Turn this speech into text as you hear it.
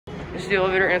It's the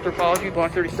elevator, Anthropologie,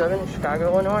 Block 37,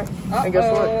 Chicago, Illinois. And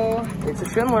guess what? It's a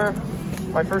Schindler.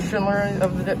 My first Schindler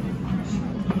of the day.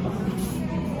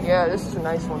 Yeah, this is a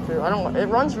nice one too. It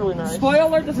runs really nice. Spoiler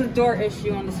alert, there's a door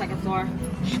issue on the second floor.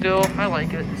 Still, I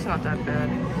like it. It's not that bad.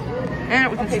 And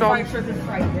it was installed.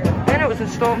 Right here. And it was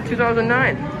installed in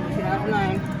 2009.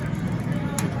 2009.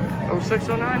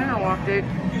 0609 interlock date.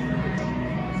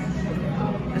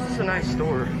 This is a nice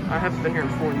store. I haven't been here in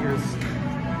 4 years.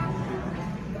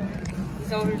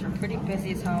 These elevators are pretty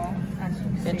busy as hell.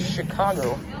 It's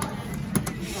Chicago.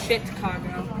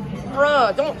 Chicago.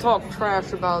 Bruh, don't talk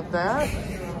trash about that.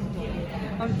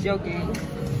 I'm joking.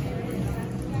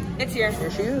 It's here.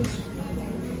 Here she is.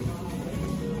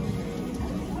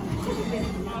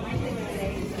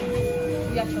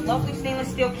 You got your lovely stainless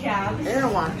steel cab.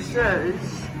 Interlock says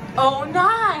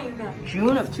 09!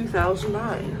 June of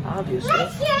 2009, obviously.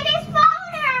 Let's hear this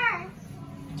motor!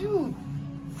 Dude,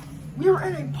 we are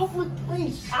in a public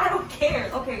place. I don't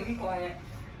care. Okay, be quiet.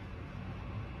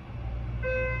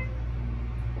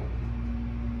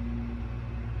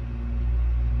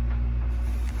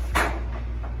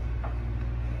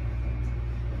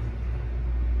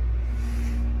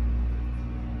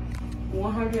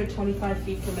 $125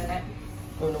 feet per minute.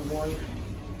 Going to one.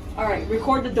 Alright,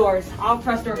 record the doors. I'll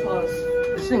press door close.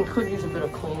 This thing could use a bit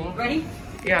of cleaning. Ready?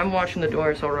 Yeah, I'm watching the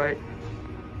doors, alright.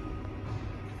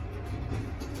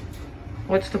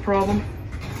 What's the problem?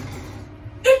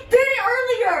 It did it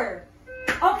earlier!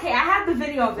 Okay, I have the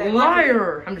video of it.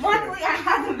 Liar! I'm just Luckily, kidding. I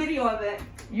have the video of it.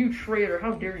 You traitor,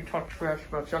 how dare you talk trash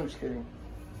about you? I'm just kidding.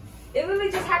 It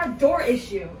literally just had a door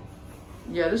issue.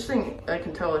 Yeah, this thing, I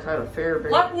can tell it's had a fair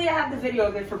bit. Luckily, I have the video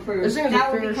of it for proof. This thing is that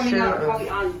a will fair be coming share out of- probably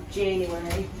on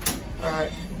January.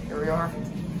 Alright, here we are.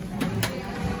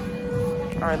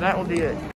 Alright, that will be it.